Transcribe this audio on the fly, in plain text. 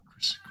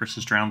Chris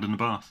is drowned in the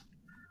bath.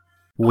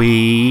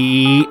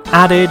 We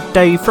added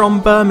Dave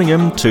from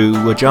Birmingham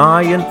to a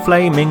giant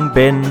flaming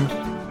bin,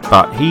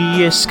 but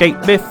he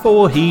escaped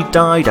before he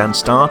died and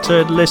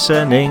started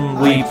listening.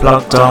 We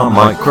plugged our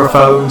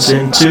microphones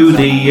into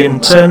the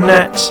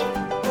internet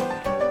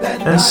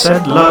and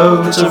said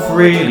loads of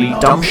really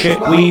dumb shit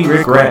we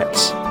regret.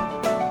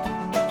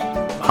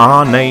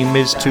 Our name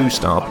is Two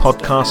Star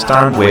Podcast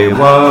and we're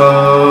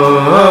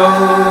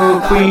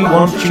woke. We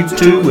want you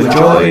to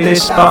enjoy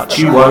this, but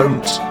you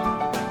won't.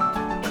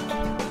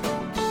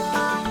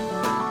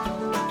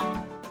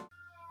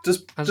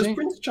 Does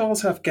Prince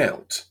Charles have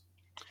gout?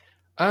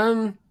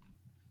 I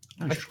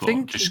He's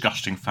think got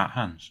disgusting fat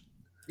hands.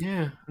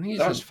 Yeah, I think he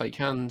has fake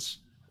hands.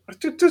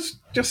 Just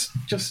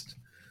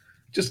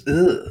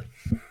ugh.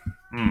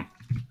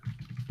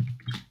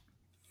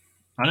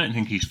 I don't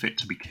think he's fit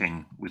to be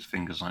king with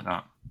fingers like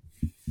that.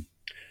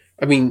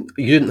 I mean,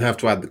 you didn't have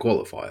to add the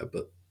qualifier,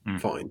 but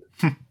fine.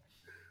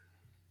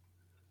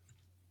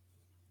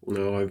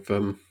 No,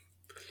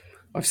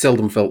 I've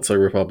seldom felt so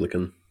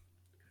Republican.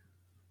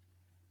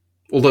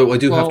 Although I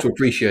do have to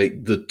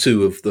appreciate the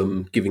two of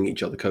them giving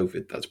each other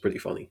COVID. That's pretty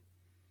funny.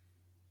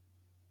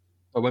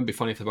 It won't be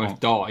funny if they both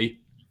die.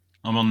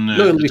 I'm on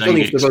the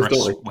Daily Express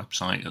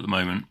website at the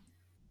moment.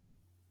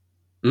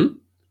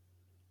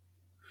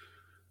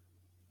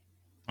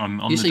 I'm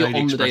on the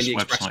Daily Express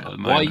website at the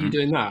moment. Why are you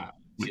doing that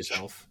to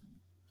yourself?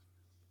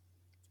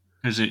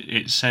 Because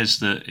it says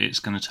that it's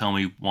going to tell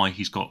me why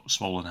he's got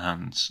swollen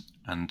hands,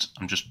 and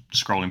I'm just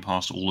scrolling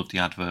past all of the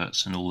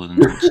adverts and all of the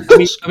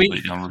nonsense. I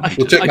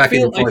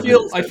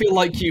feel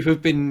like you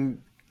have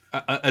been,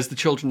 as the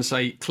children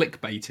say,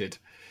 clickbaited.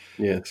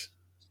 Yes.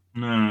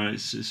 No,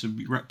 it's a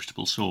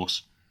reputable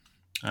source.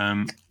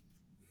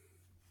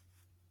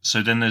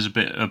 So then there's a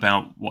bit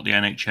about what the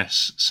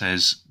NHS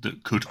says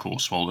that could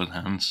cause swollen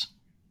hands.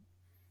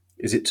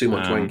 Is it too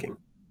much wanking?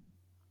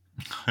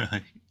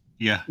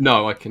 Yeah.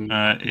 No, I can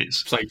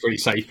it's say pretty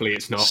safely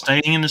it's not.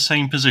 Staying in the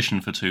same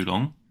position for too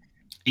long,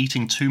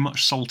 eating too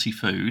much salty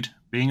food,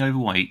 being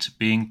overweight,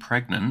 being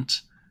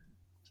pregnant,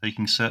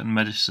 taking certain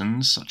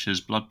medicines such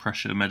as blood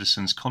pressure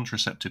medicines,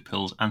 contraceptive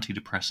pills,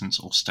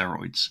 antidepressants, or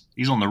steroids.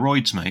 He's on the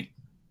roids, mate.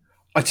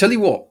 I tell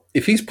you what,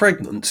 if he's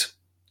pregnant,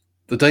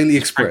 the Daily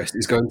Express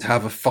is going to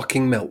have a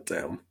fucking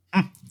meltdown.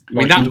 I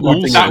mean,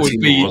 that would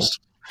be...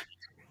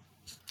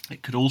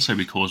 It could also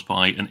be caused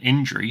by an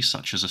injury,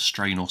 such as a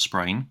strain or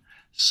sprain,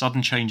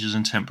 sudden changes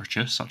in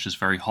temperature, such as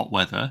very hot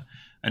weather,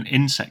 an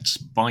insect's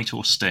bite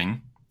or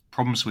sting,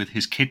 problems with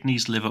his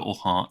kidneys, liver or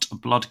heart, a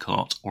blood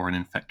clot, or an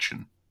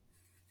infection.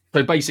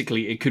 So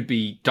basically, it could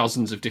be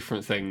dozens of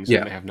different things,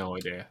 and they have no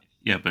idea.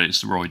 Yeah, but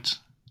it's the roids.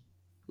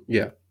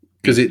 Yeah,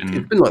 because it's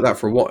been like that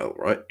for a while,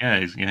 right? Yeah.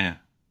 He's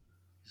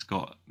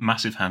got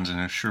massive hands and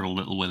a shrill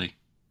little willy.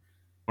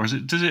 Or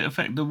does it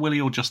affect the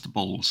willy or just the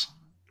balls?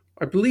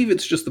 I believe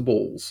it's just the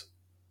balls.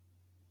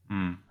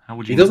 How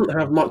would you? He doesn't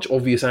have much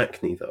obvious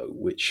acne, though,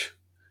 which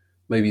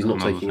maybe he's not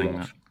taking it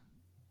off.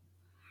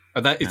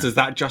 Does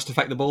that just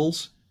affect the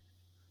balls?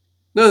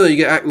 No, you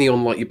get acne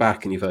on like your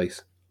back and your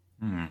face.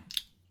 Would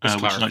you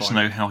like to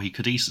know how he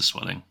could ease the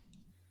swelling?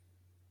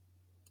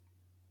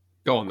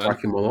 Go on, then.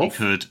 Crack him off. He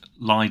could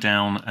lie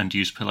down and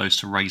use pillows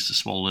to raise the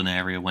swollen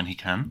area when he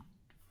can.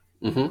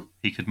 Mm-hmm.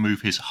 He could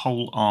move his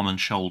whole arm and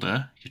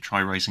shoulder. He could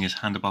try raising his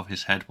hand above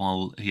his head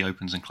while he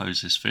opens and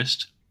closes his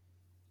fist.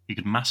 He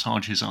could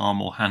massage his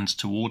arm or hand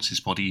towards his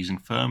body using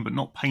firm but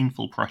not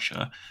painful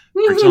pressure.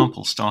 For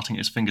example, starting at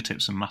his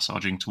fingertips and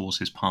massaging towards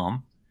his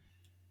palm.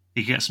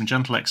 He could get some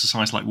gentle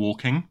exercise like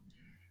walking.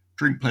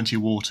 Drink plenty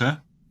of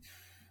water.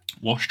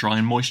 Wash, dry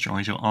and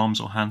moisturise your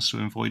arms or hands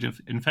to avoid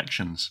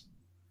infections.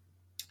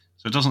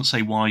 So it doesn't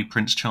say why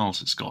Prince Charles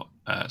has got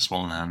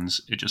swollen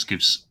hands. It just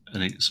gives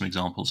some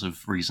examples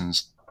of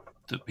reasons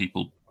that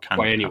people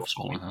can have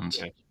swollen hands.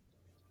 Yeah.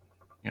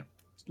 Yep.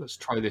 Let's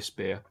try this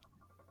beer.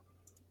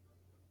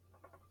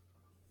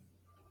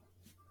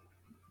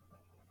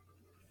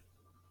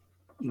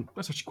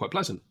 That's actually quite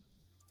pleasant.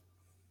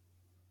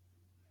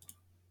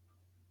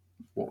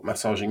 What,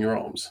 massaging your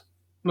arms?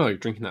 No,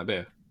 drinking that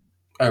beer.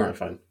 Oh, right,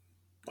 fine.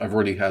 I've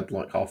already had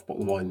like half a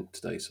bottle of wine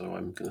today, so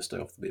I'm going to stay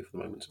off the beer for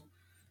the moment.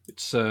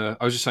 It's. I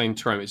was just saying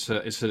to Rome,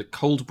 it's a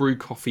cold brew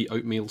coffee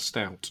oatmeal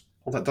stout.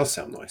 Well, that does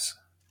sound nice.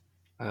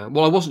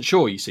 Well, I wasn't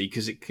sure, you see,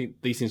 because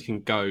these things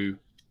can go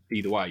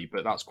either way,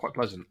 but that's quite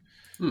pleasant.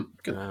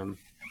 Good.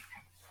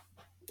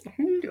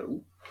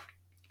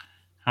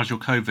 How's your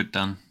COVID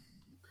done?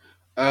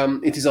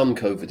 It is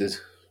uncovided.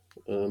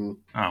 Well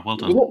done.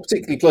 It was not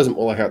particularly pleasant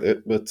while I had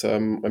it, but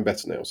I'm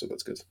better now, so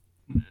that's good.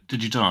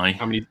 Did you die?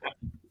 How many?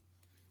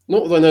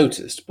 Not that I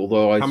noticed,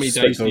 although How many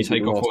days did you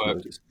take off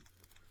work?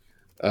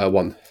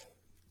 1.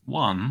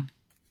 1?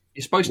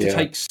 You're supposed to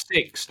take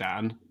 6,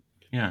 Dan.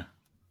 Yeah.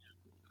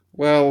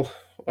 Well,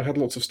 I had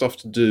lots of stuff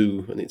to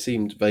do, and it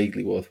seemed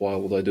vaguely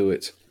worthwhile would I do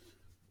it.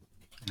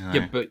 No.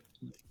 Yeah, but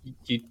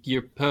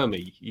you're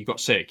permy. You got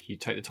sick. You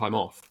take the time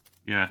off.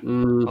 Yeah.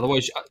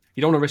 Otherwise,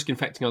 you don't want to risk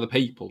infecting other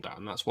people,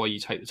 Dan. That's why you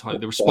take the time.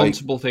 The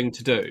responsible thing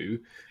to do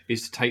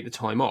is to take the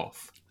time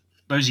off.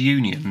 those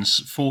unions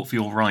fought for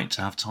your right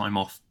to have time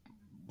off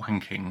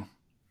wanking,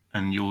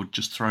 and you're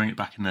just throwing it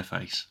back in their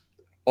face.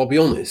 I'll be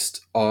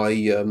honest. I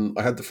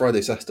had the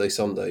Friday, Saturday,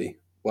 Sunday.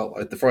 Well, I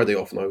had the Friday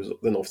off, and I was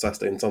then off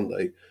Saturday and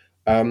Sunday.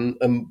 And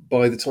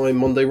by the time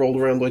Monday rolled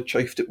around, I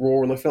chafed at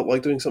Raw, and I felt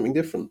like doing something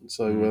different.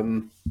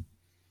 So,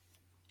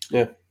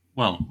 yeah.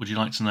 Well, would you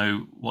like to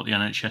know what the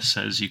NHS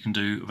says you can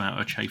do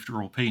about a chafed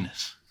raw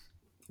penis?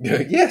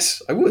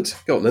 Yes, I would.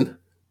 Go on then.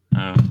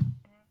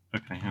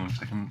 Okay, hang on a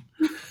second.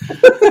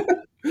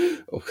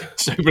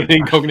 Super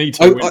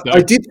incognito.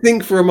 I did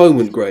think for a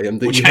moment, Graham,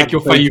 that We'll you check had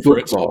your those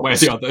favourites. bookmarks.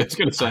 Where the other? I was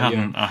going to say.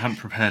 I hadn't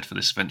prepared for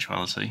this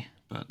eventuality,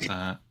 but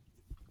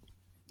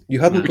You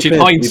hadn't Which in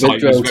prepared for the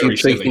hindsight was eventuality very of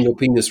chafing silly. your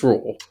penis raw.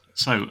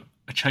 so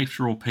a chafed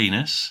raw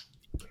penis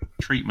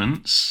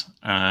treatments.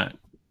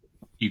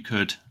 You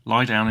could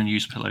lie down and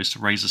use pillows to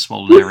raise the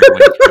swollen area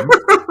when you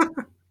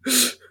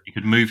can. You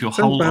could move your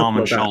Sounds whole bad arm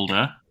and for my back.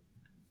 shoulder.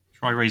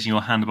 Try raising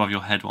your hand above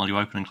your head while you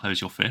open and close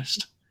your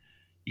fist.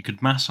 You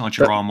could massage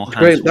your arm or hand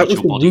Graham, that towards was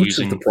your the body root of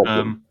using the problem.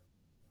 firm.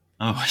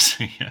 Oh, I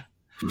see. Yeah.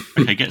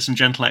 Okay, get some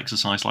gentle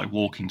exercise like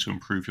walking to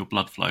improve your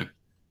blood flow.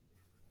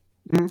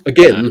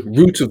 Again,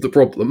 root of the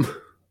problem.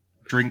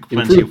 Drink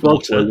plenty Improved of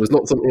blood flow water. was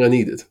not something I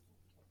needed.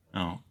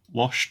 Oh,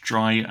 wash,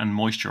 dry, and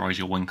moisturise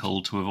your when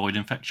cold to avoid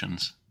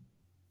infections.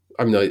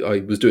 I mean, I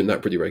was doing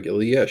that pretty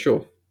regularly. Yeah, sure.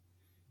 Do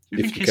you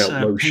If think you his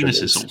count lotion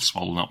penis as- is all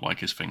swollen up like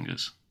his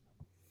fingers?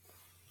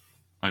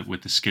 Like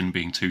with the skin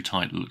being too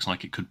tight, it looks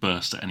like it could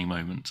burst at any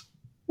moment.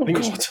 Oh, I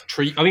think God.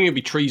 I think it'd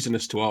be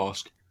treasonous to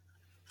ask.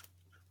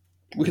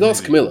 We could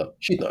ask Camilla.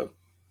 She'd know.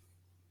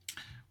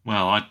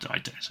 Well, I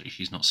dare say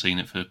she's not seen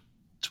it for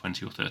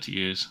 20 or 30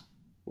 years.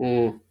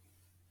 Mm,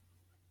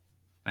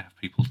 They have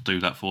people do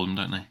that for them,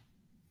 don't they?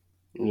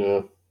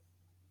 yeah.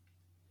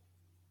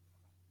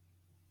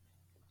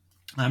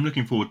 I'm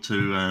looking forward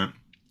to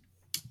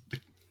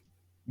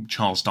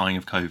Charles dying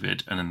of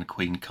COVID and then the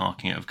Queen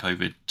carking it of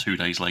COVID 2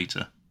 days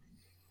later.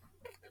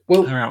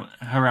 Well,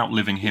 Her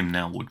outliving him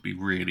now would be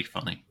really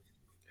funny.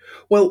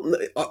 Well,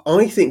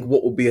 I think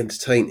what would be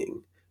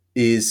entertaining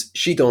is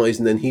she dies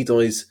and then he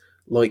dies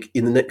like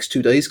in the next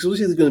 2 days, because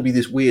obviously there's going to be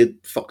this weird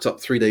fucked up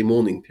 3-day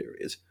mourning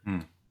period,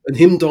 and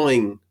him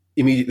dying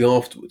immediately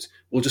afterwards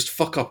will just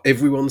fuck up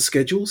everyone's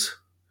schedules.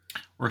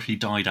 Or if he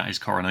died at his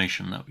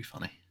coronation, that would be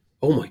funny.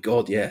 Oh my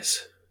God,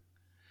 yes.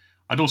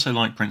 I'd also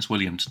like Prince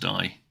William to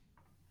die.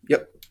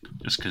 Yep.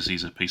 Just because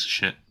he's a piece of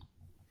shit.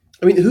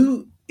 I mean,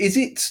 who is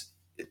it?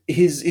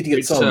 His idiot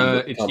It's, son that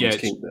it's- becomes yeah,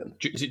 it's- king then?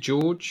 Is it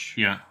George?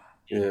 Yeah.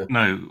 Yeah.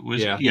 No,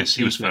 Yeah, I think yes,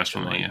 he was he's next first,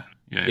 in wasn't he? line.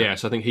 Yeah. Yeah,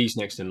 so I think he's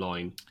next in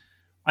line.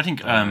 I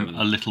think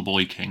a little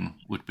boy king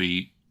would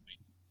be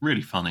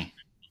really funny.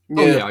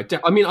 Oh yeah,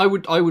 I mean, I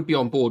would be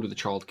on board with the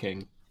Child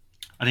King.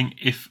 I think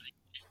if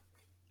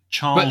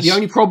Charles... But the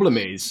only problem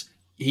is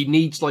he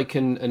needs like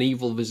an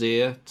evil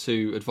vizier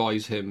to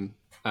advise him,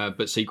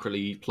 but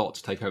secretly plot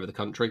to take over the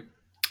country.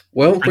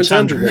 Well, Prince Prince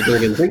Andrew Andrew.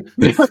 not doing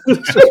anything.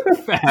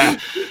 Fair.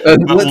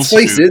 And But let's also-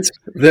 face it,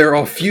 there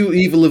are few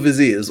eviler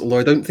viziers, although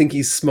I don't think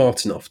he's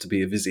smart enough to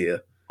be a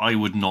vizier. I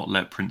would not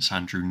let Prince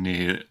Andrew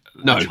near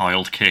No. a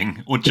child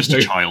king, or just No.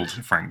 a child,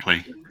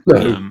 frankly.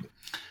 No.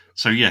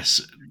 So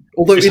yes,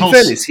 Although, his in whole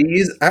fairness, he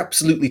is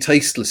absolutely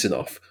tasteless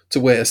enough to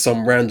wear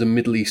some random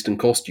Middle Eastern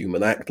costume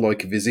and act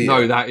like a vizier,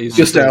 No, that is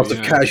just true, out of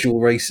yeah.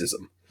 casual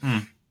racism.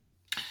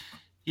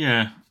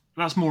 yeah,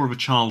 that's more of a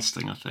child's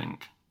thing, I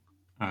think.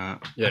 I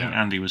Yeah. think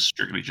Andy was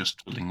strictly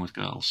just fiddling with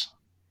girls.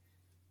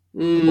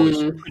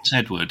 Mm, Prince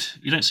Edward,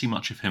 you don't see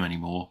much of him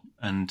anymore,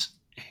 and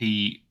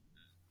he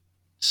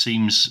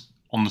seems,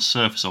 on the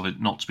surface of it,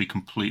 not to be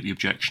completely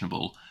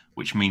objectionable,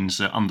 which means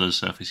that under the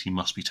surface he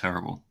must be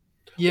terrible.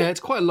 Yeah, it's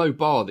quite a low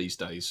bar these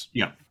days.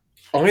 Yeah.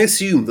 I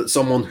assume that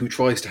someone who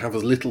tries to have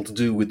as little to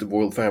do with the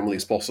royal family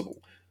as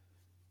possible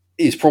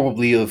is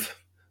probably of,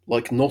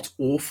 like, not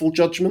awful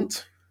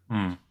judgment.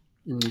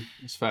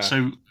 It's fair.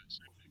 So,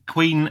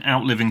 Queen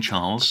outliving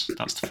Charles,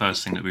 that's the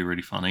first thing that would be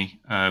really funny.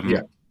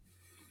 Yeah.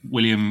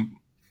 William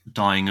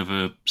dying of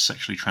a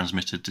sexually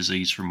transmitted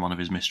disease from one of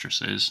his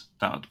mistresses,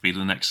 that would be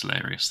the next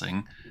hilarious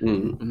thing.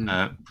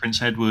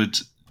 Prince Edward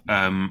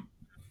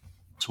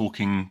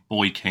talking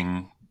Boy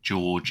King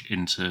George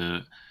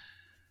into,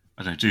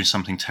 I don't know, doing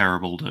something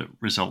terrible that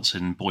results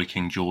in Boy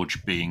King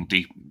George being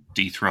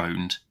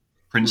dethroned.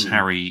 Prince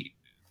Harry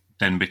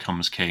then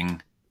becomes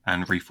king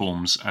and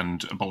reforms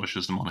and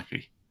abolishes the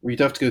monarchy. We'd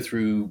have to go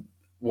through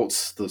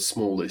what's the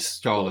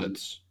smallest.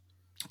 Charlotte's.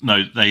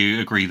 No, they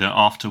agree that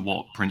after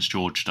what Prince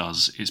George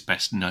does, it's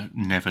best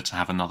never to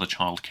have another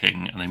child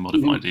king, and they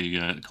modify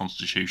the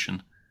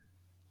constitution.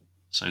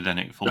 So then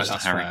it No, falls to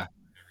that's Harry. fair.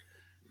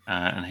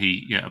 And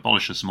he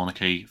abolishes the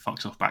monarchy,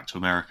 fucks off back to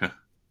America,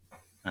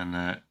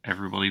 and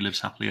everybody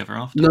lives happily ever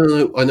after.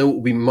 No, I know what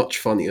would be much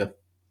funnier.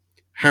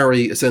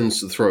 Harry ascends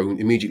to the throne,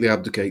 immediately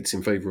abdicates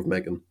in favour of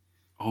Meghan.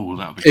 Oh,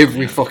 that would be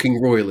Every funny.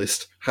 fucking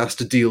royalist has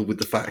to deal with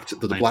the fact that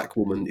the They- black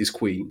woman is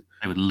queen.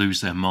 They would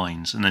lose their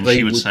minds, and then They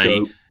she would say,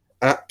 go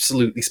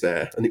absolutely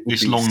spare, and it would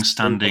this be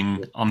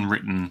long-standing, so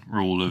unwritten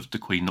rule of the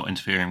Queen not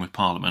interfering with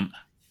Parliament,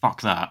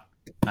 fuck that.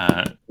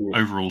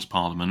 Overrules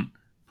Parliament,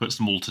 puts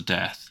them all to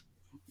death.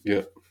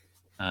 Yeah.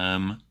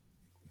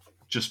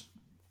 Just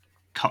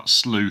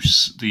cuts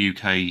loose the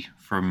UK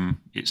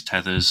from its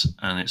tethers,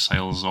 and it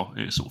sails off.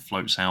 It sort of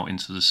floats out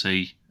into the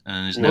sea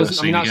and is never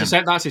seen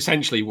again. That's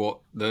essentially what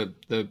the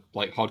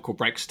like hardcore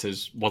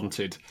Brexiters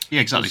wanted.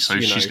 Yeah, exactly. So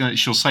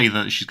she'll say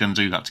that she's going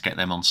to do that to get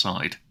them on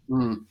side,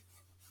 Mm.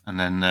 and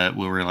then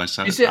we'll realise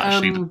that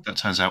that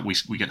turns out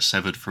we get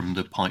severed from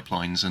the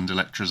pipelines and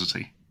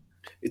electricity.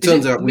 It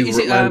turns out we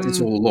were Atlantis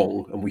all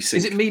along, and we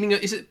sink.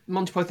 Is it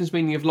Monty Python's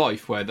Meaning of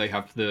Life, where they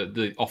have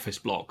the office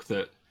block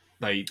that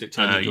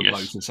turn into a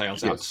boat and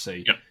sails out to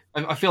sea? Yep.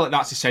 I feel like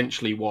that's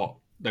essentially what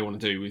they want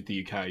to do with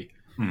the UK.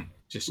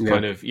 Just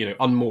kind of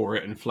unmoor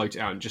it and float it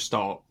out and just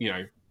start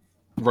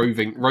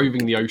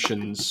roving the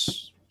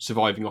oceans,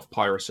 surviving off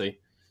piracy.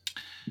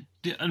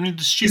 I mean,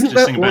 the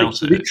stupidest thing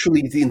about it,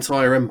 literally the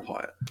entire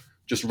empire,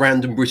 just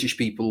random British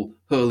people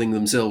hurling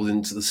themselves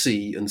into the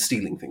sea and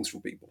stealing things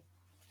from people.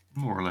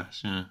 More or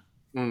less, yeah.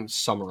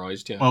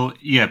 Summarised, yeah. Well,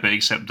 yeah, but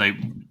except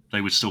they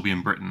would still be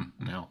in Britain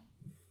now,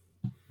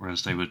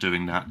 whereas they were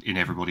doing that in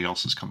everybody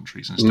else's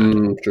countries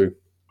instead. True.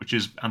 Which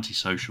is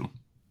antisocial.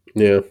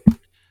 Yeah.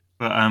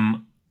 But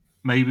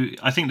maybe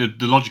I think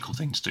the logical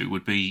thing to do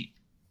would be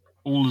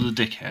all of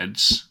the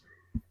dickheads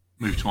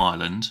move to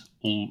Ireland.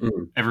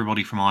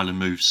 Everybody from Ireland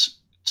moves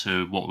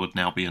to what would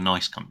now be a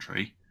nice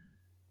country.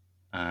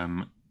 They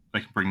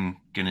can bring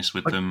Guinness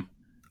with them.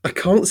 I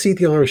can't see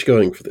the Irish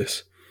going for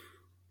this.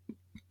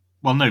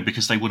 Well, no,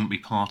 because they wouldn't be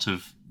part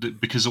of...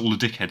 because all the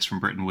dickheads from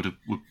Britain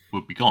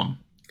would be gone.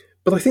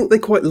 But I think they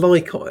quite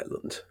like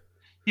Ireland.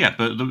 Yeah,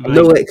 but... I'm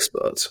no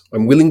expert.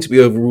 I'm willing to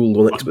be overruled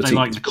on expertise. They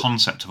like the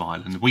concept of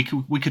Ireland. We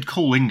could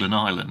call England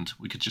Ireland.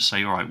 We could just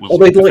say, all right, we'll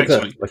they'd like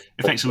that.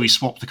 Effectively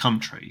swap the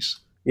countries.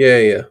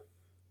 Yeah.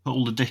 Put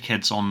all the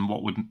dickheads on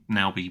what would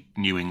now be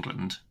New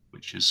England,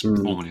 which is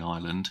formerly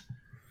Ireland.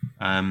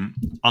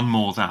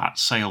 Unmoor that,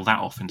 sail that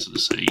off into the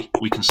sea.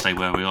 We can stay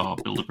where we are,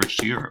 build a bridge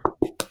to Europe.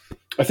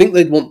 I think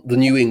they'd want the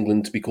New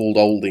England to be called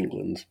Old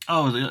England.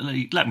 Oh,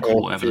 let them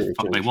call whatever the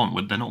fuck they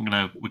want. They're not going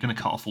to. We're going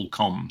to cut off all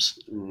comms.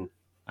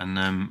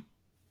 And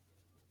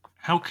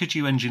how could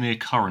you engineer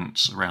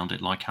currents around it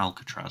like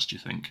Alcatraz? Do you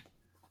think?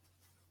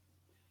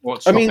 I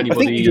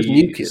think you just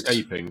nuke it.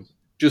 Escaping.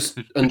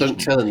 And don't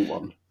tell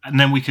anyone. And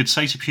then we could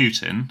say to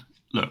Putin,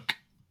 "Look,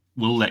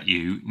 we'll let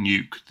you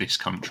nuke this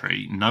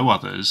country. No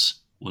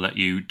others. We'll let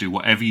you do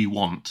whatever you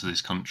want to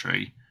this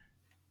country."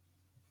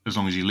 As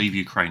long as you leave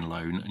Ukraine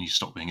alone and you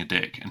stop being a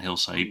dick. And he'll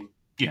say,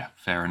 yeah,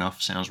 fair enough,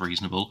 sounds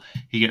reasonable.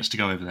 He gets to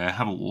go over there,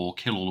 have a war,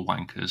 kill all the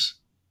wankers.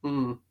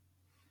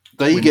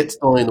 They get to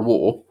die in the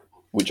war,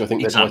 which I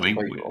think exactly.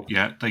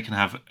 Yeah, they can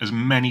have as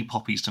many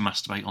poppies to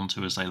masturbate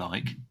onto as they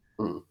like.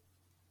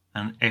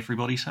 And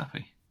everybody's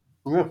happy.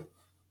 Yeah.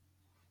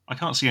 I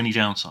can't see any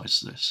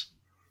downsides to this.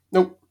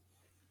 Nope.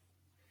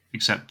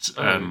 Except...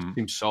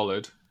 seems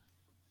solid.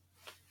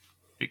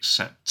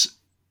 Except...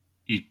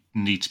 you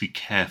need to be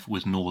careful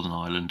with Northern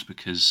Ireland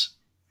because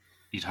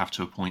you'd have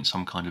to appoint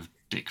some kind of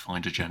dick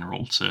finder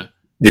general to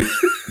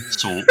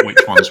sort which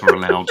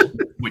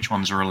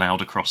ones are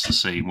allowed across the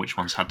sea and which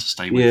ones had to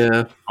stay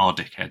with our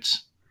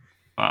dickheads.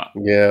 But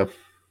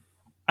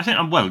I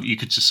think, well, you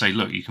could just say,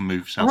 look, you can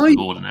move south of the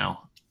border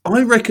now.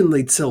 I reckon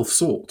they'd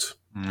self-sort.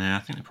 Yeah, I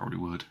think they probably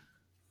would.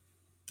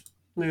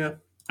 Yeah.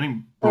 I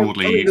think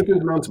broadly... I think they're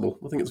insurmountable.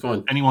 I think it's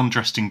fine. Anyone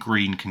dressed in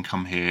green can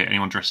come here.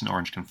 Anyone dressed in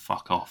orange can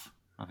fuck off.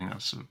 I think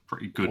that's a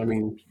pretty good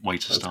way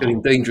to start. It's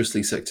getting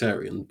dangerously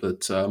sectarian,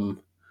 but well,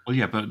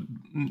 but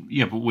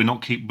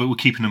we're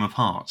keeping them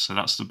apart, so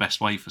that's the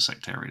best way for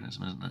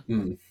sectarianism, isn't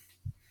it?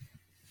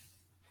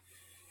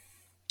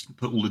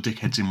 Put all the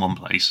dickheads in one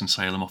place and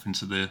sail them off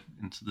into the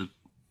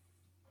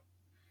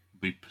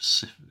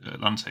Pacific,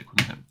 Atlantic,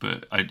 wouldn't it?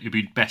 But it'd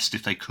be best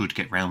if they could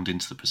get round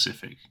into the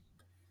Pacific,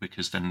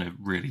 because then they're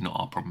really not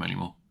our problem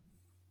anymore.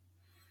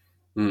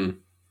 I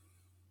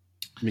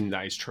mean,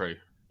 that is true.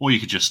 Or you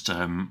could just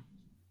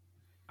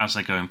as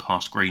they're going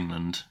past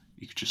Greenland,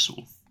 you could just sort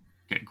of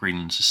get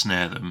Greenland to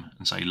snare them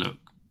and say, look,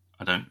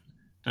 I don't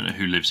know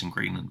who lives in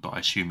Greenland, but I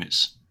assume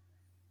it's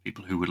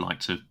people who would like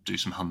to do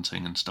some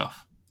hunting and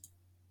stuff.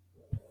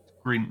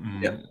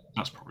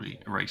 That's probably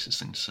a racist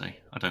thing to say.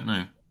 I don't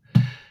know.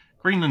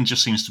 Greenland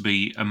just seems to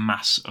be a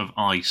mass of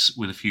ice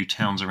with a few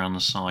towns around the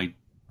side.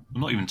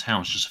 Well, not even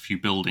towns, just a few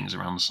buildings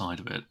around the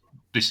side of it.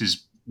 This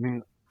is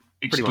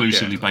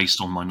exclusively based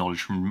on my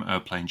knowledge from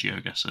playing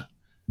GeoGuessr.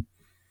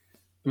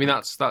 I mean,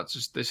 that's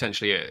just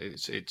essentially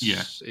it.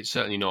 It's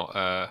certainly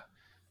not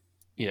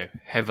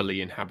heavily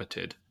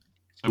inhabited.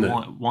 So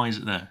why is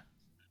it there?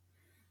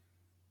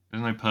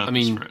 There's no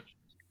purpose for it.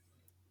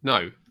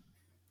 No,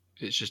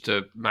 it's just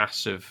a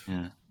mass of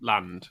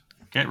land.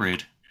 Get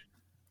rid.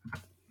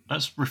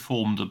 Let's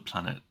reform the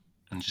planet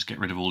and just get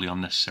rid of all the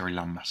unnecessary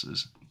land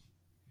masses.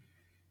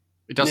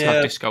 It does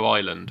have Disco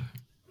Island.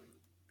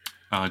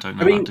 I don't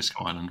know about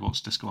Disco Island.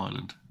 What's Disco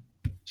Island?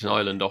 It's an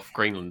island off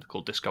Greenland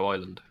called Disco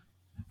Island.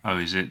 Oh,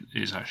 is it?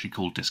 It's actually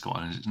called Disco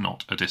Island. It's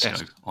not a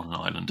disco on an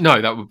island.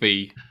 No, that would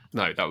be.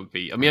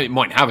 I mean, it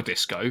might have a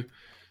disco.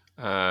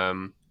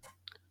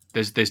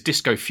 There's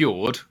Disco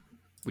Fjord,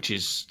 which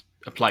is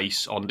a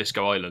place on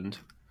Disco Island,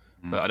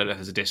 but I don't know if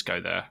there's a disco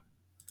there.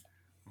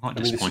 I'm quite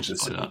disappointed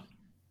by that.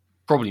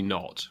 Probably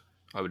not,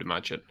 I would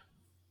imagine.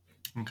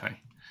 Okay.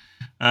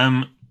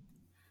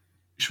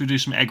 Should we do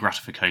some egg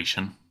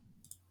gratification?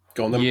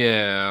 Go on then.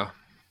 Yeah.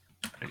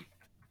 Okay.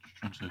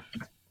 Trying to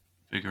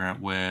figure out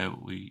where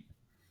we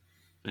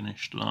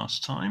finished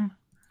last time.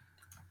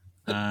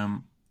 I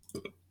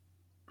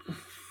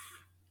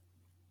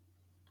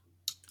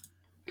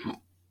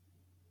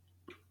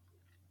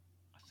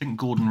think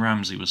Gordon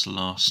Ramsay was the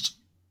last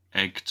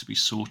egg to be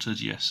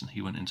sorted. Yes, and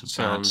he went into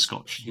bad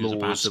Scotch. He was a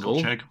bad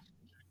Scotch egg.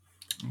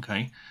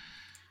 Okay.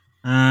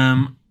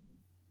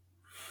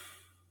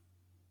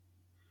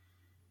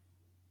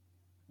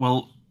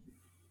 Well,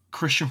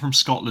 Christian from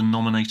Scotland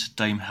nominated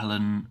Dame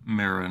Helen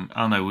Mirren.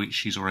 Oh no,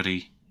 she's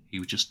already. He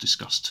just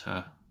discussed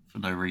her for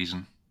no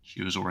reason.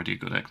 She was already a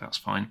good egg. That's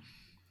fine.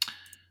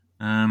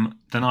 Then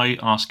I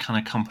asked, can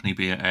a company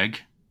be an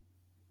egg?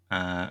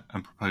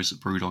 And proposed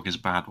that Brewdog is a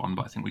bad one,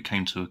 but I think we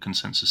came to a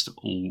consensus that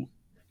all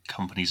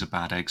companies are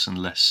bad eggs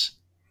unless...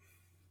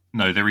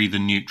 No, they're either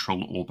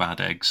neutral or bad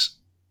eggs.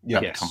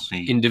 Yes.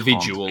 Company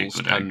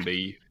individuals can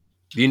be...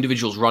 The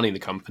individuals running the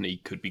company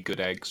could be good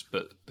eggs,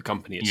 but the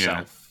company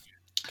itself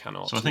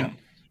cannot. So I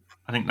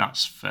think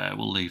that's fair.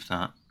 We'll leave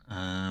that.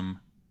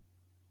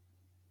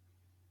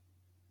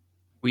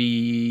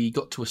 We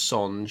got to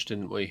Assange,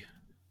 didn't we?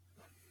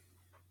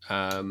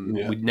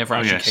 We never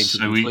actually came to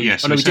the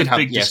conclusion. We did have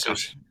big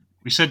discussion.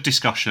 We said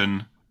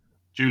discussion,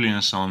 Julian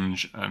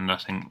Assange, and I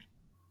think,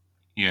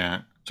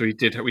 So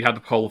we had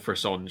the poll for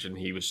Assange, and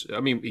he was.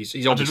 I mean,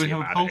 he's obviously a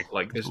bad egg.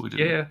 Like this, If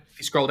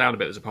you scroll down a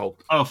bit, there's a poll.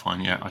 Oh,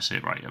 fine, I see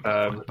it right.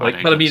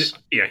 I mean,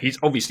 he's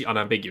obviously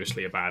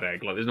unambiguously a bad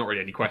egg. Like, there's not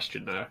really any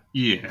question there.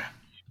 Yeah.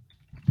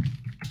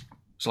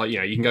 It's like, you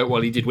can go,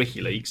 well, he did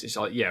WikiLeaks. It's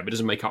like, but it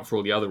doesn't make up for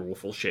all the other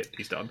awful shit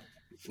he's done.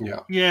 Yeah.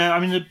 Yeah, I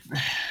mean,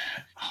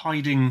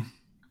 hiding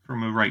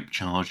from a rape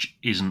charge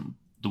isn't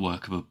the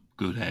work of a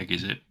good egg,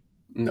 is it?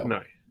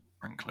 No.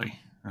 Frankly.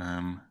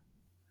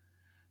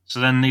 So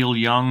then Neil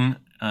Young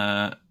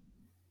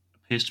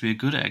appears to be a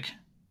good egg.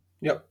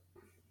 Yep.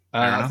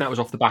 I think that was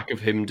off the back of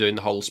him doing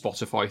the whole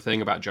Spotify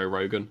thing about Joe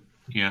Rogan.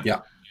 Yeah.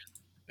 Yeah.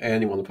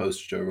 Anyone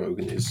opposed to Joe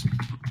Rogan is...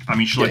 I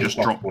mean, should I just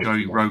drop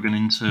Joe Rogan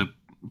into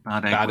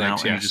bad egg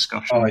without any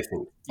discussion? I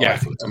think. Yeah.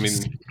 I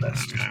mean,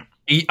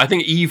 I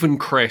think even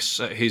Chris,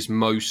 at his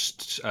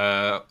most,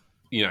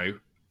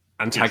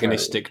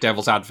 antagonistic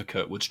devil's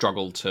advocate, would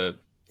struggle to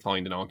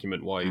find an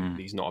argument why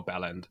he's not a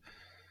bell end.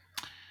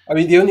 I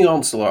mean, the only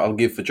answer I'll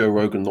give for Joe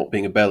Rogan not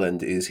being a bell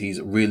end is he's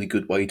a really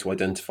good way to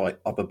identify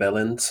other bell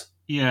ends.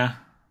 Yeah,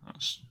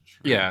 that's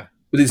true. Yeah.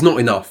 But it's not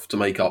enough to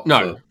make up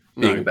for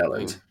being a bell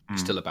end.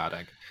 Still a bad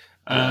egg.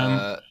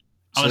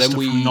 Alistair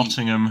from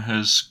Nottingham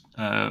has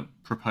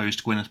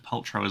proposed Gwyneth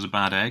Paltrow as a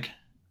bad egg.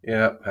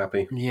 Yeah,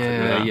 happy.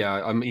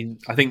 Yeah. I mean,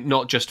 I think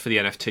not just for the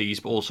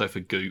NFTs, but also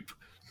for Goop.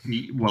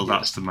 Well,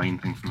 that's the main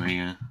thing for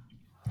me,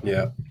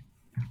 Yeah.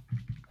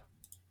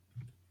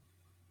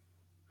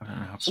 I don't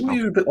know how to Some of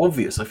these are a bit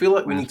obvious. I feel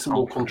like we need some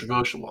more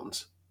controversial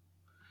ones.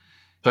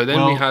 So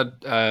then we had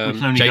we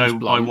can only James go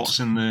Blunt. by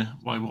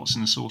what's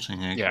in the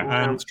sorting egg.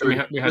 Yeah, we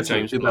had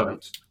James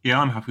Blunt.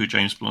 Yeah, I'm happy with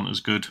James Blunt as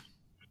good.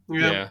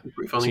 Yeah,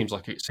 pretty funny.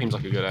 Seems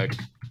like a good egg.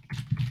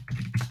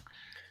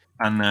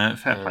 And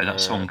fair play, that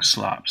song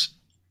slaps.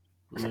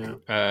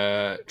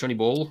 Yeah. Johnny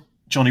Ball.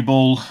 Johnny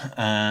Ball,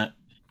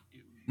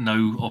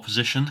 no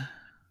opposition.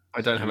 I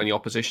don't have any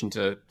opposition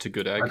to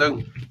Good Egg. I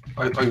don't.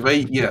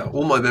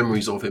 All my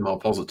memories of him are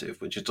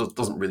positive, which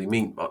doesn't really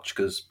mean much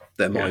because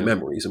they're my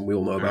memories and we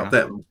all know about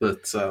them.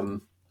 But so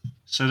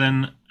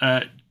then,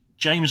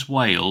 James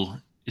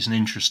Whale is an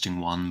interesting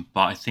one,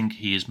 but I think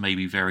he is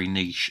maybe very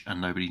niche and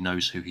nobody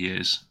knows who he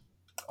is.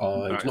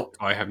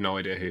 I have no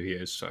idea who he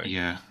is. So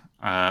yeah,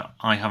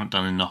 I haven't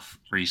done enough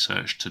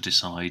research to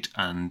decide,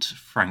 and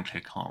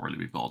frankly, I can't really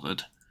be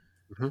bothered.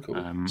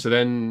 Cool. So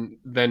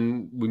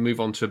then we move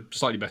on to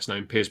slightly best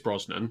known Pierce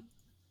Brosnan.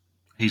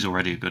 He's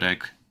already a good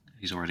egg.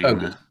 He's already in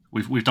there.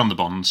 We've done the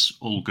Bonds,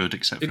 all good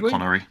except for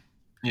Connery.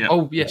 Yeah.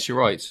 Oh yes, you're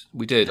right.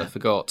 We did. I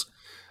forgot.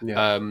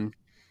 Yeah.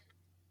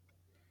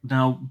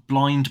 Now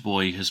Blind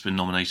Boy has been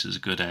nominated as a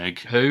good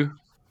egg. Who?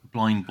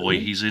 Blind Boy.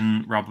 He's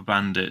in Rubber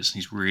Bandits and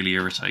he's really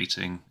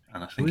irritating.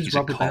 And I think he's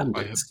a cop.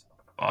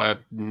 I have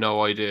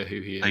no idea who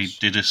he is. They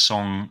did a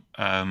song,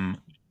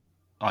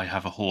 "I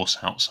Have a Horse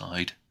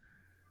Outside,"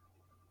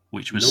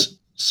 which was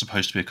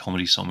supposed to be a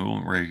comedy song. It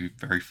wasn't really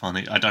very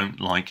funny. I don't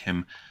like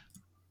him,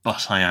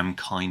 but I am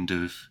kind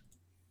of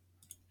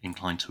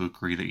inclined to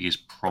agree that he is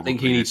probably. I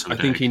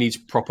think he needs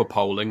proper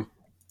polling.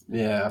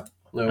 Yeah.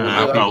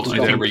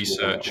 No,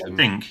 research. I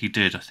think he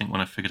did. I think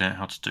when I figured out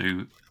how to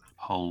do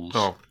polls.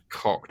 Oh,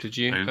 cock! Did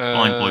you? So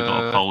Blind Boy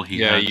got a poll.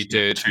 You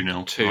did.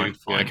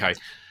 2-0. Right, okay.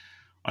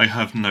 I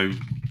have no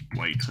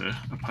way to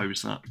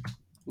oppose that.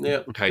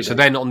 Yeah. Okay, so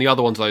then on the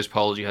other ones of those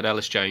polls, you had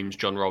Ellis James,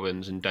 John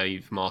Robbins, and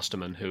Dave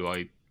Masterman, who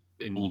I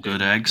all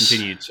good eggs.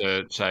 Continue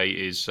to say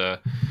is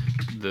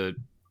the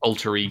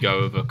alter ego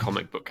of a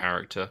comic book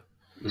character.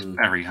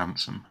 Very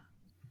handsome.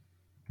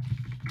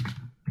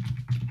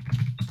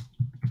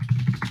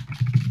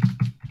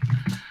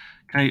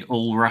 Okay,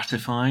 all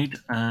ratified,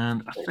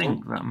 and I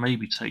think that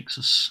maybe takes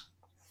us.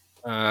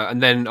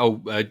 And then,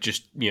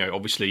 just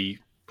obviously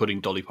putting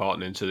Dolly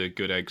Parton into the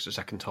good eggs a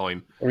second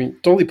time. I mean,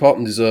 Dolly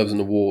Parton deserves an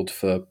award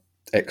for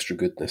extra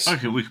goodness.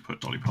 Okay, we could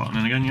put Dolly Parton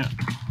in again, yeah.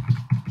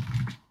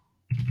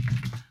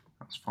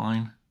 That's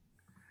fine.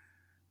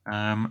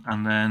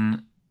 And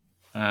then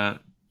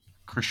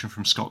Christian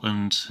from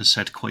Scotland has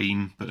said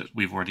Queen, but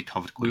we've already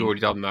covered Queen. We've already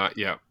done that,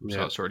 yeah. So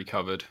that's already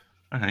covered.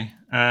 Okay.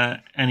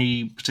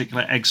 Any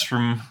particular eggs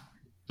from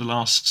the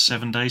last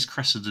 7 days?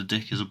 Cressida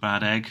Dick is a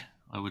bad egg,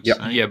 I would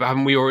say. Yeah, but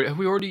have we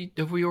already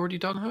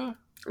done her?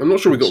 I'm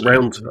not sure we got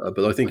round to her,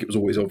 but I think it was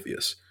always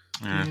obvious.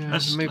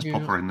 Let's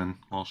pop her in then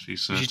while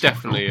she's. She's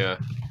definitely a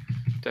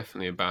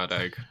bad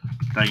egg.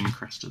 Dame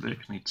Cressida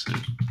Dick needs to.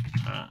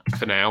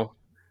 For now.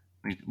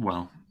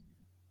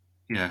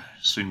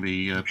 Soon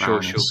be sure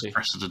Baroness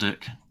Cressida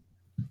Dick.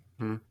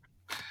 Hmm.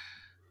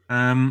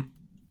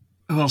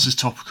 Who else is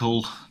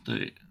topical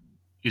that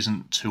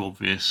isn't too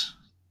obvious?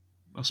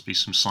 Must be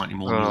some slightly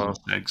more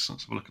nuanced eggs.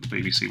 Let's have a look at the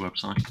BBC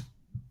website.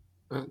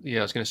 I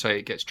was going to say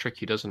it gets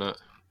tricky, doesn't it?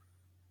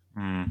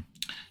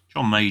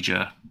 John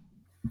Major,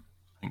 I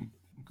think,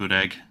 good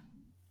egg.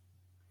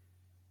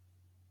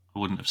 I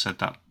wouldn't have said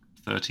that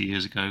 30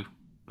 years ago,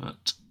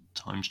 but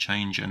times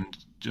change, and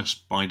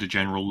just by the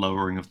general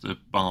lowering of the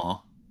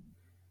bar,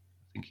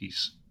 I think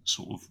he's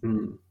sort of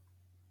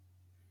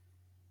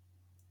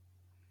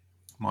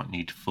might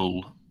need a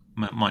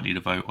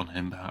vote on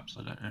him, perhaps.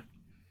 I don't know.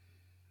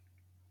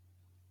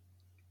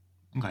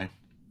 Okay.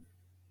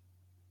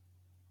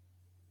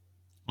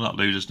 Well, that'll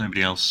do. There's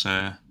nobody else.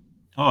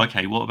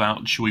 Okay. What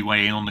about? Should we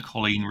weigh in on the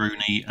Colleen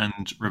Rooney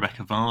and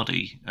Rebecca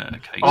Vardy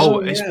case?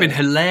 It's been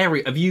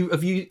hilarious. Have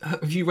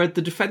you read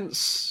the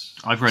defence?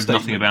 I've read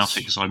nothing about it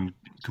because I'm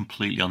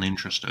completely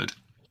uninterested.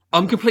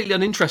 I'm completely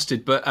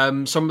uninterested, but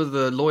some of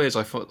the lawyers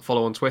I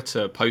follow on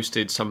Twitter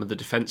posted some of the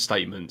defence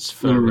statements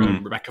for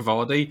Rebecca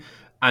Vardy,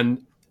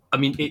 and I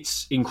mean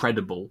it's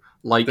incredible.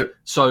 One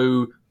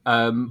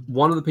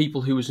of the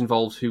people who was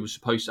involved, who was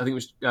supposed to, I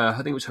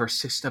think it was her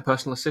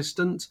personal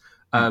assistant,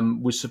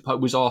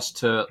 was asked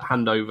to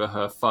hand over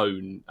her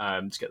phone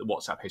to get the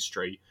WhatsApp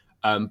history,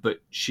 but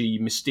she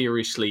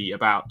mysteriously,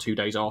 about 2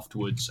 days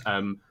afterwards,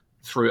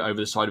 threw it over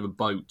the side of a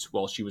boat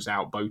while she was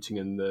out boating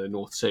in the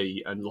North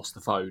Sea and lost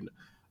the phone.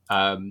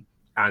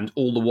 And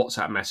all the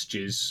WhatsApp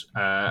messages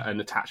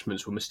and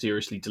attachments were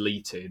mysteriously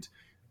deleted,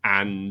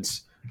 and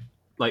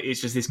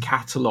it's just this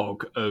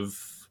catalogue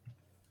of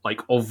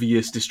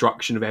obvious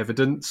destruction of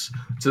evidence,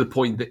 to the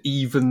point that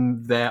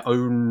even their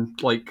own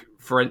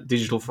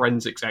digital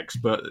forensics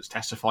expert that's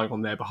testifying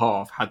on their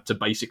behalf had to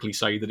basically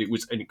say that it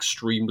was an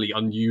extremely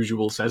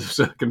unusual set of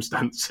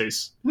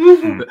circumstances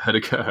that had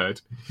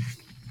occurred,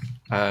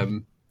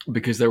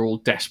 because they're all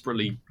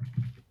desperately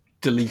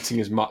deleting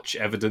as much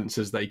evidence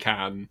as they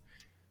can.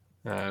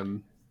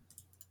 Okay,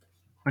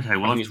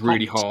 well, I think it's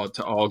really hard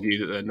to argue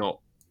that they're not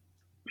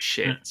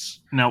shits.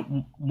 Now,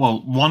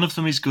 one of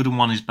them is good and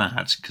one is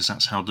bad, because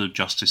that's how the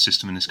justice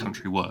system in this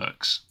country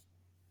works.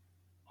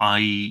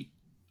 My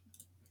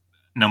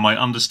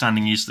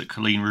understanding is that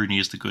Colleen Rooney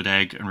is the good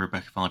egg and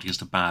Rebecca Vardy is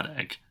the bad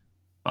egg,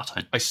 but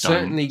I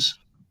certainly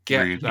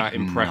get that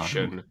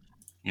impression. Know.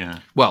 Yeah.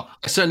 Well,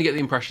 I certainly get the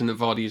impression that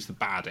Vardy is the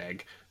bad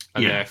egg,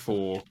 and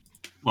therefore...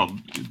 Well,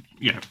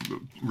 yeah,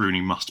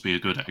 Rooney must be a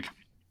good egg.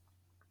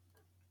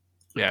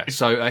 Yeah,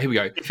 so here we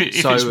go. If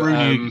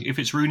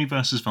it's Rooney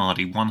versus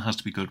Vardy, one has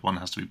to be good, one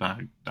has to be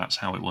bad. That's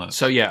how it works.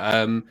 So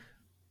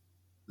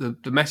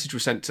the message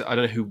was sent to, I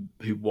don't know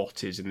who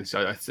Watt is in this.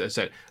 I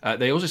said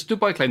they also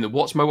stood by a claim that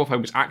Watt's mobile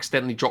phone was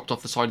accidentally dropped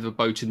off the side of a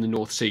boat in the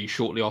North Sea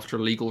shortly after a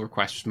legal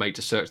request was made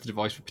to search the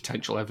device for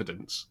potential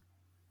evidence.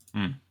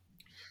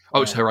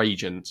 It's her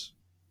agent.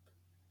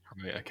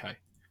 Right, okay.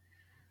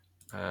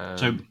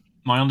 So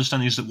my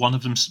understanding is that one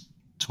of them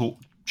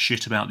talked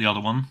shit about the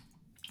other one,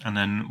 and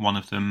then one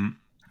of them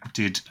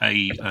did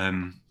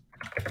an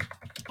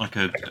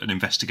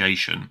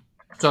investigation.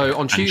 So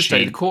on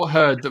Tuesday, the court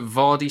heard that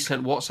Vardy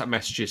sent WhatsApp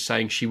messages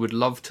saying she would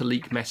love to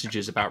leak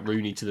messages about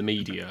Rooney to the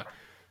media,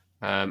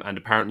 and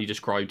apparently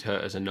described her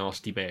as a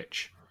nasty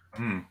bitch.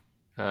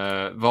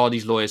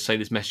 Vardy's lawyers say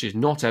this message is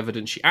not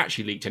evidence she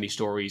actually leaked any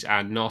stories,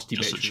 and nasty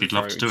bitch was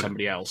referring to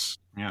somebody else.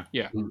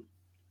 Yeah.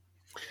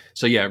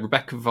 So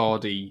Rebecca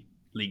Vardy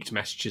leaked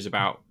messages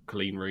about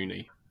Colleen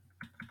Rooney,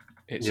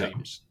 it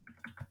seems.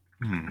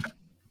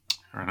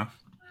 Fair enough.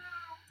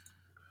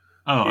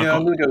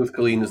 I'm going to go with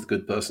Colleen as the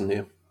good person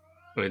here.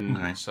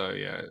 Okay. So,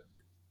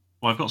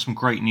 Well, I've got some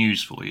great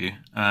news for you.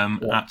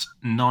 At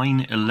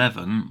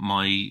 9:11,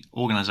 my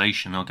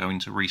organisation are going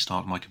to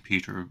restart my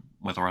computer,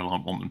 whether I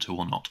want them to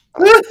or not.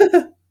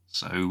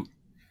 So,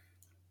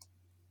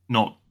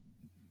 not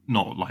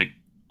like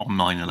on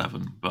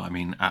 9:11, but I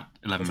mean at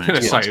 11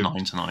 minutes past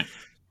 9 tonight.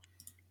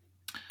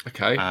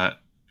 Okay.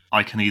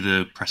 I can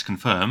either press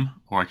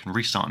confirm or I can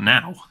restart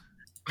now.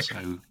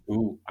 So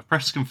I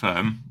press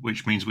confirm,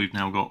 which means we've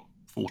now got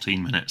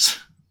 14 minutes.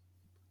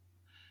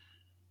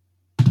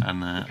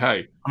 And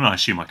okay. I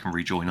assume I can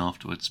rejoin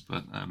afterwards,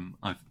 but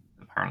I've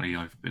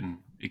been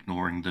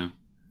ignoring the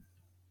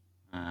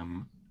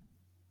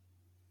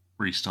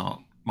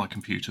restart my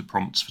computer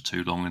prompts for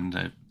too long, and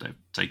they're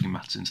taking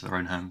matters into their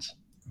own hands.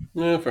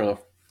 Yeah, fair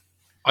enough.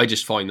 I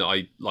just find that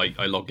I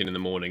log in the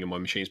morning and my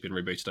machine's been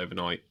rebooted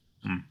overnight,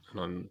 and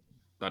I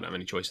don't have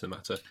any choice in the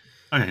matter.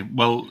 Okay,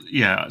 well,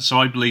 yeah. So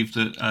I believe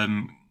that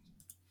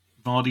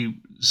Vardy,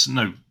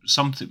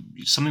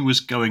 something was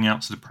going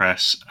out to the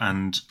press,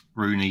 and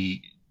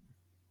Rooney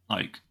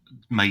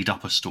made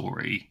up a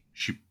story.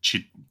 She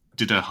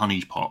did a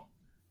honeypot.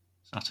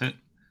 Is that it?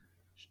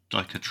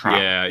 Like a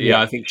trap.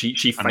 Yeah. I think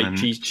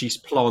she's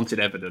planted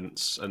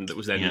evidence, and that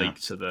was then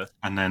leaked to the.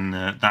 And then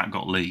that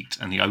got leaked,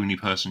 and the only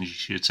person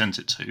she had sent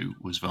it to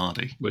was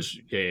Vardy.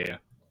 Yeah.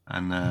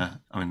 And I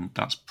mean,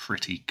 that's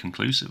pretty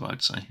conclusive,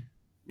 I'd say.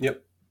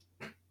 Yep.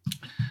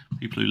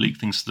 People who leak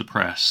things to the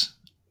press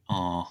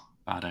are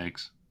bad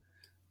eggs.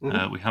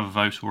 Mm-hmm. We have a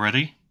vote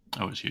already.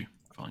 Oh, it's you.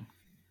 Fine.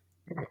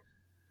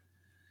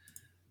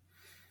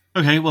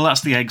 Okay, well,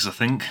 that's the eggs, I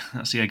think.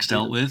 That's the eggs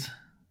dealt with.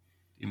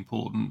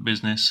 Important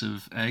business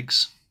of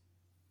eggs.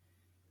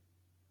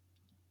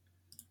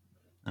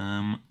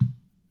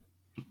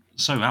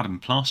 So, Adam,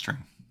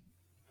 plastering.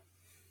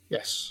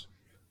 Yes.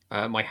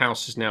 My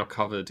house is now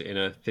covered in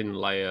a thin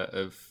layer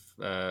of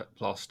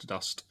plaster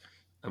dust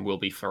and will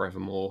be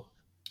forevermore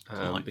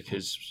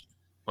because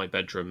my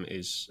bedroom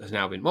has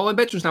now been... Well, my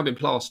bedroom's now been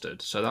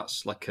plastered, so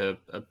that's like a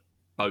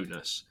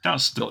bonus.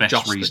 That's the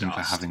best reason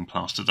for having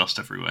plaster dust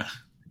everywhere.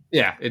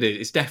 Yeah, it is.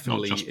 It's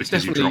definitely.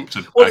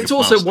 Well, it's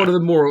also one of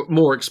the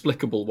more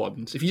explicable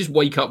ones. If you just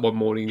wake up one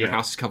morning and your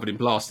house is covered in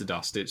plaster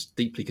dust, it's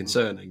deeply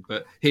concerning.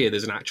 But here,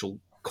 there's an actual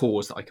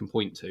cause that I can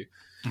point to.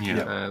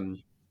 Yeah.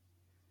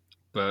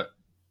 But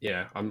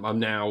yeah, I'm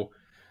now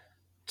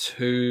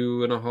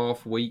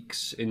 2.5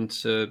 weeks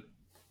into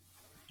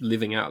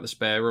living out of the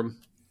spare room,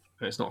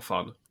 and it's not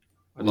fun.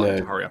 I'd like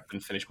to hurry up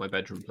and finish my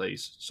bedroom,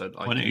 please.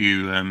 Why don't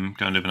you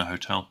go and live in a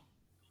hotel?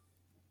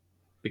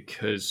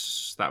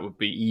 Because that would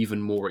be even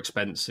more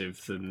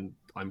expensive than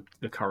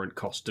the current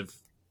cost of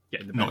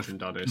getting the bedroom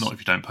done is. Not if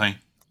you don't pay.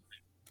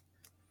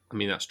 I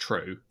mean, that's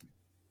true,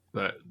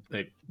 but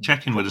they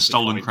check in with a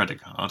stolen credit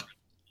card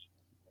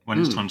when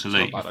it's time to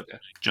leave.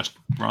 Just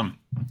run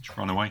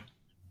away.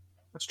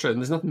 That's true, and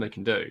there's nothing they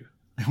can do.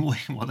 What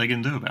are they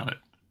going to do about it?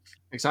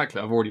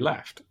 Exactly, I've already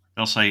left.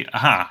 They'll say,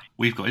 "Aha,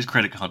 we've got his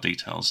credit card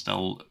details."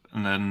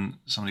 And then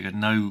somebody go,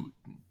 "No,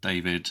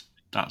 David,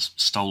 that's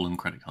stolen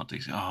credit card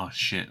details." Oh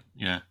shit,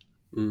 yeah.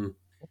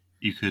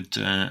 You could,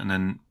 and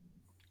then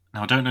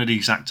now I don't know the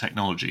exact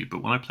technology,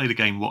 but when I play the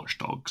game Watch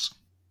Dogs,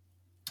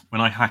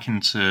 when I hack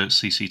into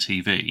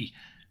CCTV,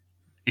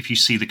 if you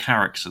see the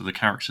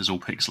character's all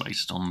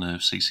pixelated on the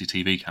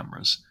CCTV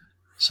cameras.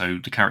 So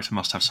the character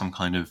must have some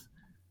kind of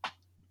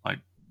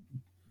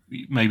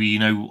maybe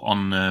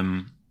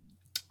on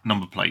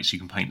number plates you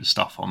can paint the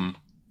stuff on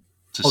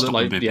to stop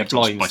them being picked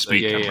up by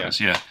speed cameras.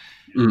 Yeah.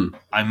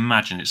 I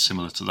imagine it's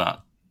similar to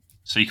that.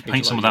 So you can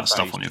paint some of that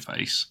stuff on your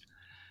face,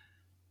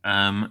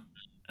 and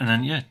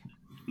then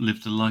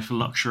live the life of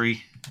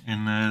luxury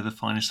in the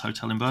finest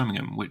hotel in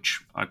Birmingham, which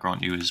I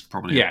grant you is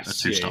probably a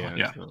 2-star.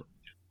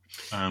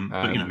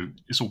 But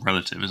it's all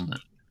relative, isn't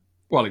it?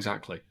 Well,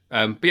 exactly.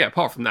 But yeah,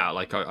 apart from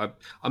that,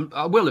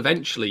 I will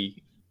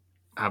eventually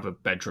have a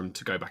bedroom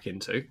to go back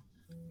into.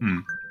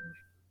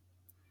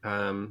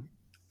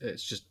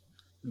 It's just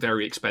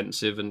very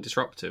expensive and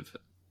disruptive.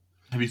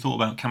 Have you thought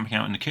about camping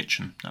out in the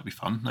kitchen? That'd be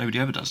fun. Nobody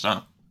ever does that.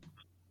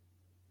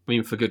 I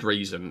mean, for good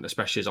reason,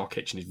 especially as our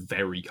kitchen is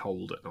very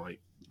cold at night.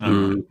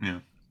 Yeah.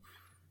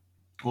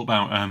 What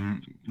about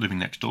living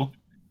next door?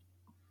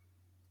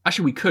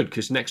 Actually, we could,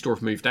 because next door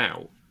have moved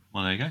out.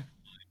 Well, there you go.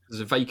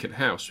 There's a vacant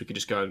house we could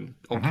just go and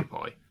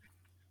occupy.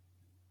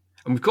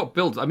 And we've got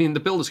builders. I mean, the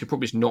builders could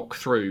probably just knock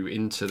through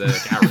into the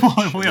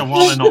garage.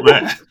 While they're not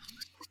there.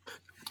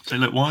 So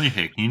look, while you're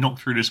here, can you knock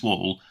through this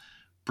wall,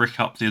 brick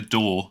up the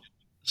door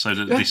so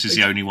that this is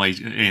the only way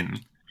in?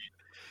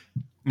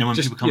 And when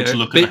people come to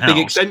look at the house,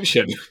 big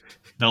extension.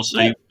 They'll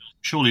say,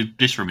 surely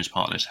this room is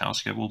part of this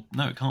house. You go, well,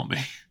 no, it can't be.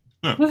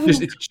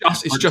 It's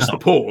just the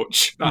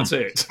porch. That's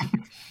it.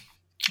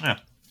 Yeah.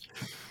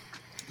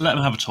 Let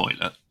them have a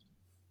toilet.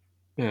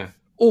 Yeah.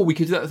 Or we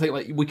could do that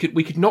thing, we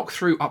could knock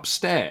through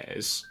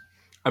upstairs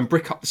and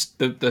brick up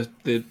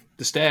the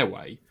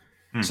stairway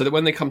so that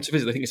when they come to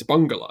visit, they think it's a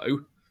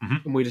bungalow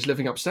and we're just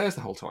living upstairs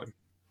the whole time.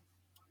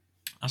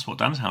 That's what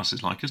Dan's house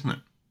is like, isn't it?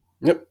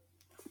 Yep.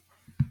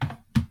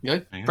 Yeah,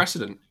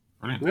 precedent.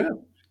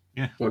 Brilliant.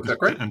 Yeah. Works out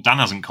great. And Dan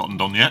hasn't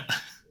cottoned on yet.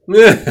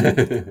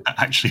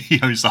 Actually, he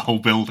owns the whole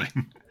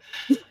building.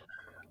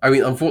 I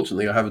mean,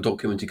 unfortunately, I have a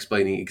document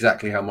explaining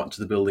exactly how much of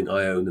the building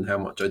I own and how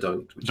much I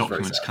don't.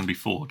 Documents can be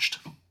forged.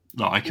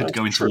 Like, I could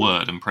go into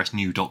Word and press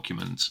new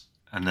document,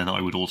 and then I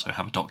would also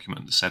have a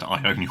document that said,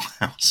 I own your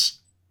house.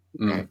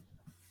 You're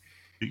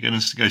going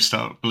to go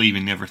start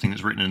believing everything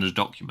that's written in a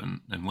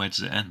document, then where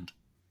does it end?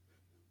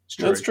 It's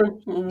true. That's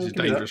true. It's a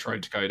dangerous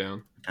road to go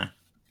down. Yeah.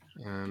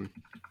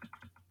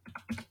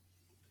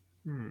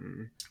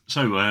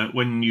 So,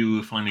 when you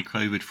were finally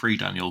COVID-free,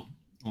 Daniel,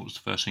 what was the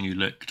first thing you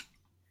licked?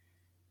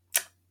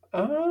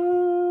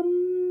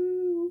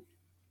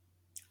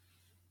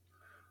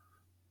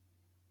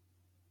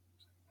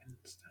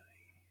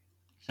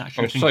 He's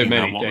actually so thinking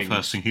many about what things. the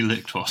first thing he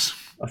licked was.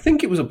 I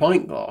think it was a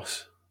pint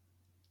glass.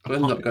 I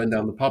ended up going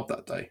down the pub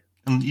that day.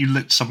 And you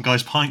licked some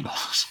guy's pint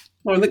glass.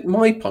 No, I licked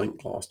my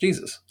pint glass.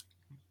 Jesus.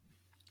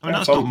 I mean,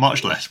 that's not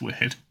much less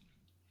weird.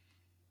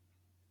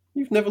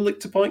 You've never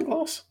licked a pint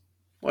glass?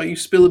 Like you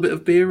spill a bit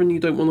of beer and you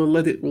don't want to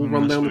let it all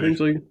run down the thing,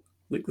 so you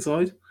lick the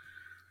side?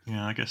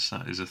 Yeah, I guess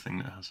that is a thing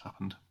that has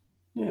happened.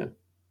 Yeah.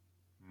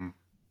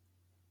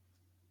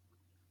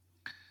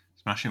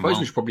 Smashing I suppose well.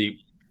 we should probably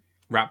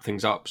wrap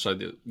things up so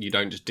that you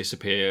don't just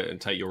disappear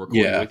and take your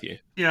recording with you.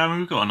 Yeah, I mean,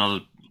 we've got another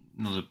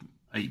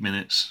 8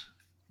 minutes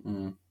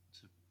to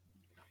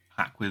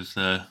pack with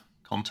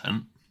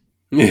content.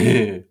 I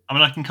mean,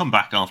 I can come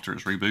back after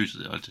it's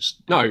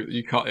rebooted. No,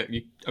 you can't.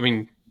 I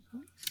mean,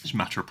 it's a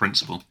matter of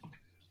principle.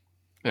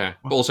 Yeah,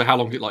 but also how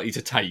long is it likely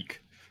to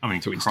take? I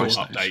mean, to install knows.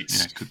 updates.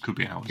 Yeah, could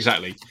be hours.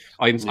 Exactly.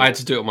 I had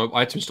to do it I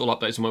had to install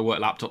updates on my work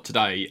laptop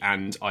today,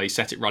 and I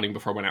set it running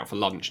before I went out for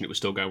lunch, and it was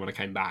still going when I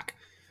came back.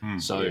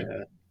 So.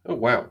 Yeah. Oh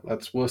wow,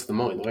 that's worse than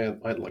mine.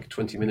 I had like a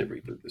 20-minute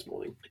reboot this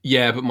morning.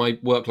 Yeah, but my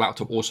work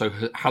laptop also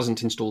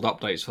hasn't installed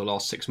updates for the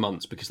last 6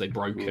 months because they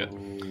broke it.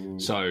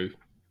 So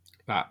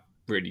that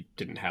really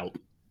didn't help.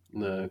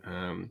 No.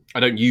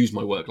 I don't use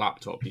my work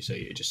laptop, you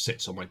see. It just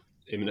sits on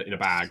in a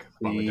bag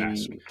by my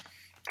desk.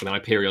 And then I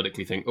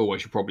periodically think, I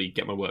should probably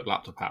get my work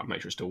laptop out and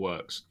make sure it still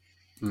works.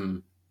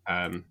 And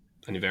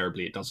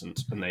invariably it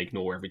doesn't. And they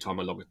ignore every time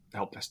I log a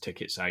help desk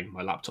ticket saying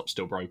my laptop's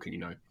still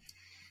broken,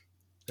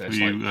 So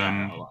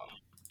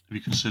have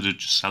you considered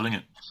just selling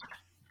it?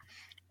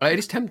 It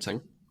is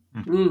tempting.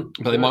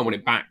 But they might want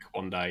it back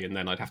one day, and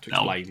then I'd have to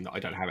explain that I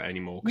don't have it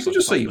anymore. You can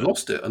just say you've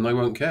lost it, and they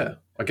won't care.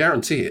 I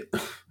guarantee it.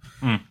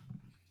 I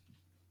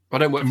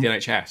don't work for the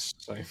NHS,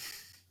 so...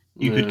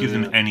 You could give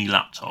them any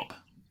laptop.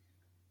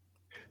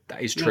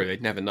 That is true.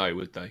 They'd never know,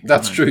 would they?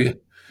 That's true. I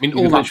mean,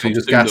 all laptops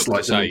just do look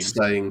gaslight the them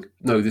same. saying,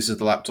 "No, this is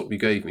the laptop you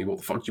gave me." What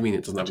the fuck do you mean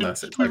it doesn't have an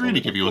asset? Did I really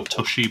give you a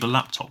Toshiba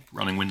laptop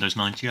running Windows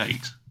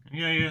 98?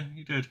 Yeah,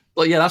 you did.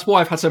 Well, yeah, that's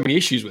why I've had so many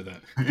issues with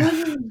it.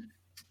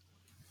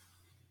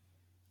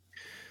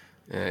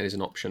 It is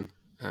an option,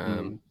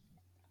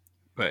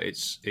 but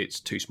it's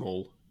too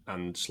small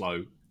and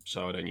slow,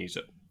 so I don't use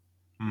it.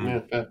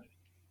 Yeah,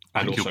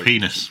 and like also your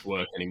penis. It doesn't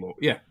work anymore.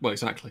 Yeah, well,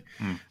 exactly.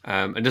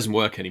 It doesn't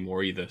work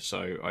anymore either,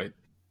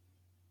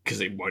 because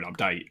it won't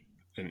update,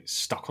 and it's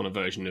stuck on a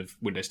version of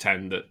Windows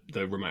 10 that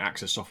the remote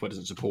access software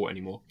doesn't support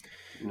anymore.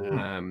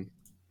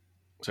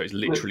 So it's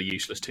literally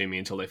useless to me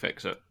until they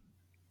fix it.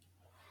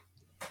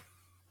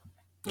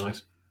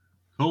 Nice.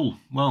 Cool.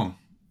 Well,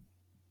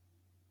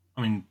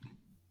 I mean,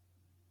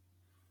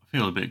 I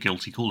feel a bit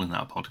guilty calling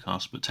that a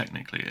podcast, but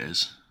technically it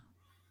is.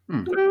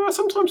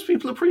 Sometimes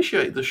people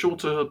appreciate the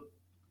shorter...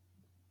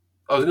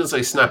 I was going to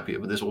say snappier,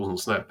 but this wasn't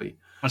snappy.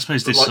 I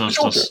suppose this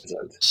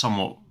does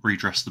somewhat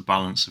redress the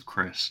balance of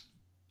Chris.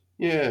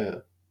 Yeah,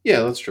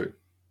 that's true.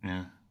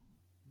 Yeah.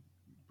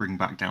 Bring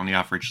back down the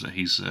average that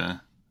he's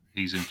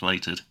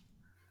inflated.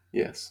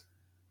 Yes.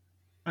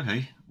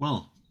 Okay,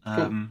 well,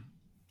 cool.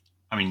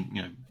 I mean,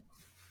 I'm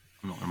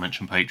not going to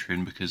mention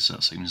Patreon because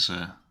that seems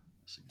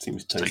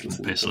taking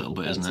the piss a little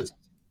bit, isn't it?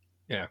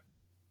 Yeah.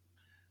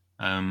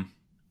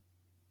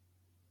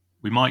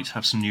 We might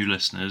have some new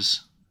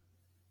listeners.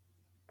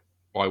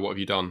 Why? What have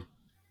you done?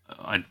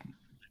 I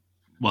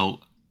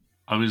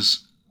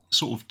was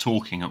sort of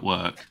talking at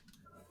work,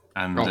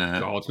 and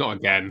God, not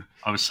again!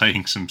 I was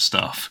saying some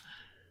stuff,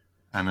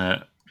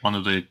 and one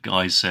of the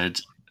guys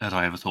said, "Had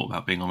I ever thought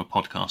about being on a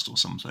podcast or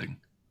something?"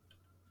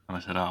 And I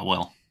said,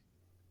 well,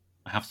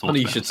 I have thought.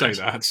 You should say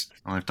that.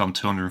 And I've done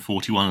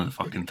 241 of the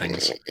fucking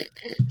things.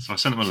 So I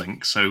sent him a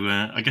link. So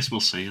I guess we'll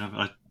see.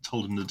 I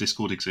told him the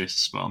Discord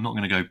exists, but I'm not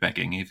going to go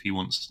begging. If he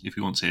wants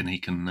in, he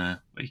can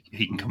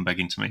come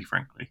begging to me,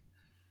 frankly.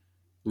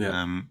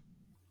 Yeah.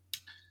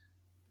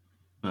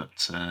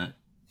 But I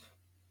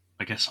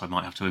guess I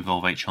might have to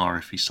involve HR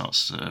if he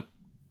starts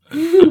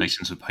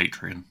donating to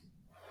Patreon.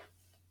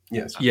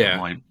 Yes. That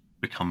might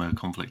become a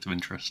conflict of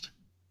interest.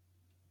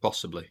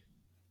 Possibly.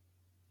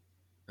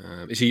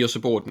 Is he your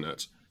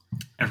subordinate?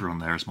 Everyone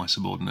there is my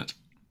subordinate.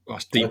 Well,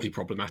 that's deeply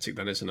problematic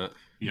then, isn't it?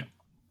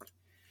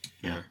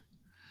 Yeah.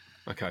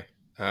 Okay.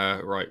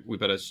 Right, we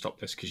better stop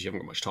this because you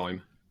haven't got much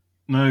time.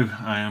 No,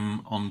 I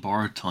am on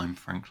borrowed time,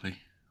 frankly.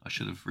 I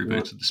should have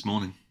rebooted this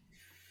morning.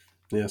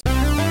 Yes.